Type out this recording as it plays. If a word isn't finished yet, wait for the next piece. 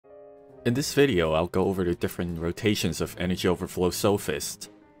In this video, I'll go over the different rotations of Energy Overflow Soulfist.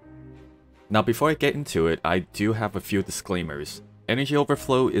 Now before I get into it, I do have a few disclaimers. Energy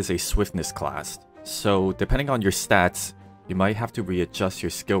Overflow is a swiftness class, so depending on your stats, you might have to readjust your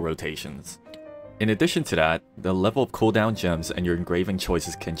skill rotations. In addition to that, the level of cooldown gems and your engraving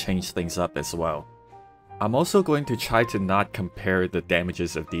choices can change things up as well. I'm also going to try to not compare the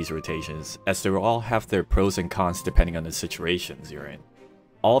damages of these rotations, as they will all have their pros and cons depending on the situations you're in.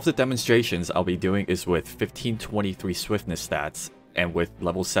 All of the demonstrations I'll be doing is with 1523 swiftness stats and with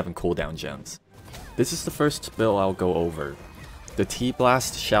level 7 cooldown gems. This is the first build I'll go over, the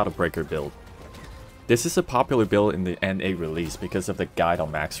T-Blast Shadowbreaker build. This is a popular build in the NA release because of the guide on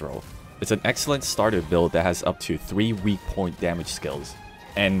max roll. It's an excellent starter build that has up to 3 weak point damage skills,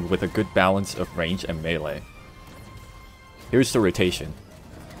 and with a good balance of range and melee. Here's the rotation.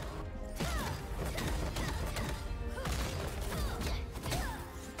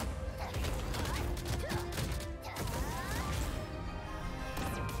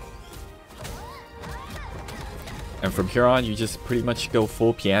 And from here on, you just pretty much go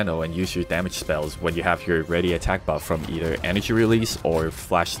full piano and use your damage spells when you have your ready attack buff from either Energy Release or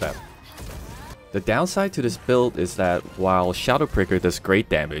Flash Step. The downside to this build is that while Shadowbreaker does great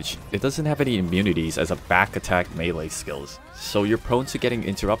damage, it doesn't have any immunities as a back attack melee skills, so you're prone to getting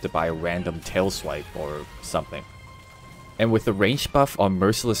interrupted by a random tail swipe or something. And with the range buff on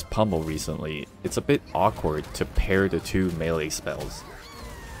Merciless Pummel recently, it's a bit awkward to pair the two melee spells.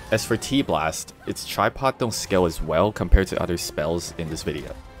 As for T-Blast, its tripod don't scale as well compared to other spells in this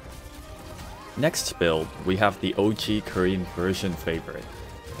video. Next build, we have the OG Korean version favorite,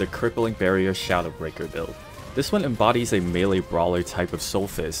 the Crippling Barrier Shadowbreaker build. This one embodies a melee brawler type of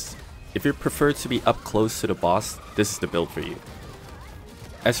Soulfist. If you prefer to be up close to the boss, this is the build for you.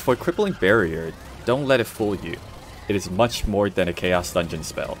 As for Crippling Barrier, don't let it fool you. It is much more than a Chaos Dungeon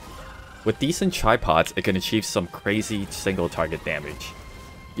spell. With decent tripods, it can achieve some crazy single target damage.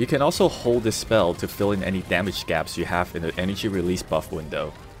 You can also hold this spell to fill in any damage gaps you have in the energy release buff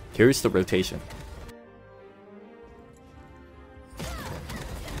window. Here's the rotation.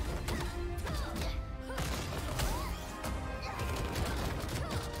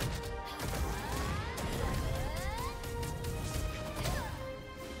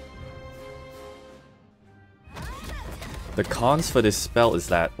 The cons for this spell is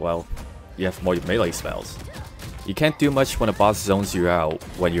that, well, you have more melee spells. You can't do much when a boss zones you out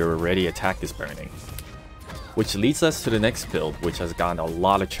when your ready attack is burning. Which leads us to the next build, which has gotten a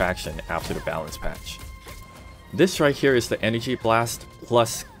lot of traction after the balance patch. This right here is the Energy Blast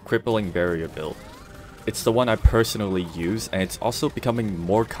plus Crippling Barrier build. It's the one I personally use, and it's also becoming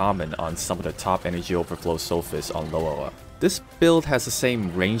more common on some of the top Energy Overflow Soulfists on Loa. This build has the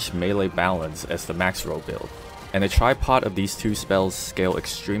same range melee balance as the max roll build, and the tripod of these two spells scale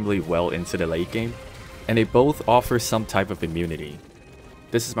extremely well into the late game, and they both offer some type of immunity.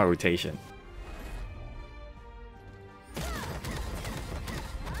 This is my rotation.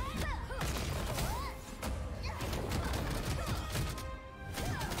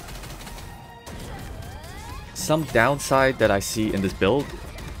 Some downside that I see in this build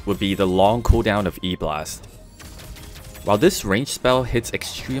would be the long cooldown of E-Blast. While this range spell hits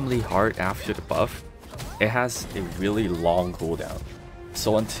extremely hard after the buff, it has a really long cooldown.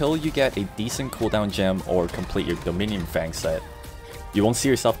 So until you get a decent cooldown gem or complete your Dominion Fang set, you won't see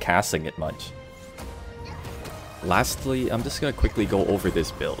yourself casting it much. Lastly, I'm just gonna quickly go over this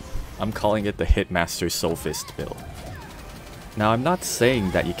build. I'm calling it the Hitmaster Soulfist build. Now I'm not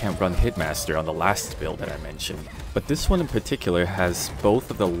saying that you can't run Hitmaster on the last build that I mentioned, but this one in particular has both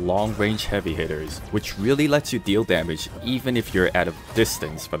of the long range heavy hitters, which really lets you deal damage even if you're at a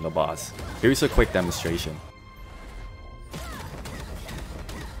distance from the boss. Here's a quick demonstration.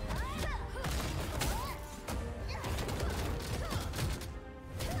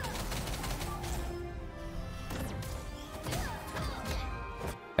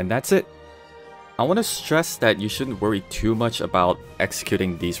 And that's it. I want to stress that you shouldn't worry too much about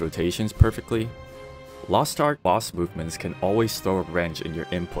executing these rotations perfectly. Lost Ark boss movements can always throw a wrench in your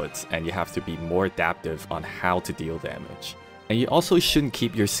inputs, and you have to be more adaptive on how to deal damage. And you also shouldn't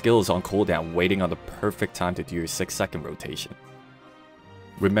keep your skills on cooldown waiting on the perfect time to do your 6-second rotation.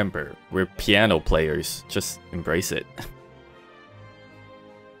 Remember, we're piano players, just embrace it.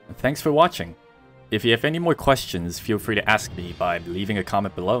 Thanks for watching. If you have any more questions, feel free to ask me by leaving a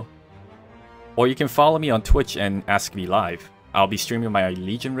comment below. Or you can follow me on Twitch and ask me live. I'll be streaming my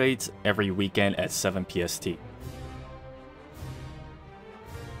Legion raids every weekend at 7 PST.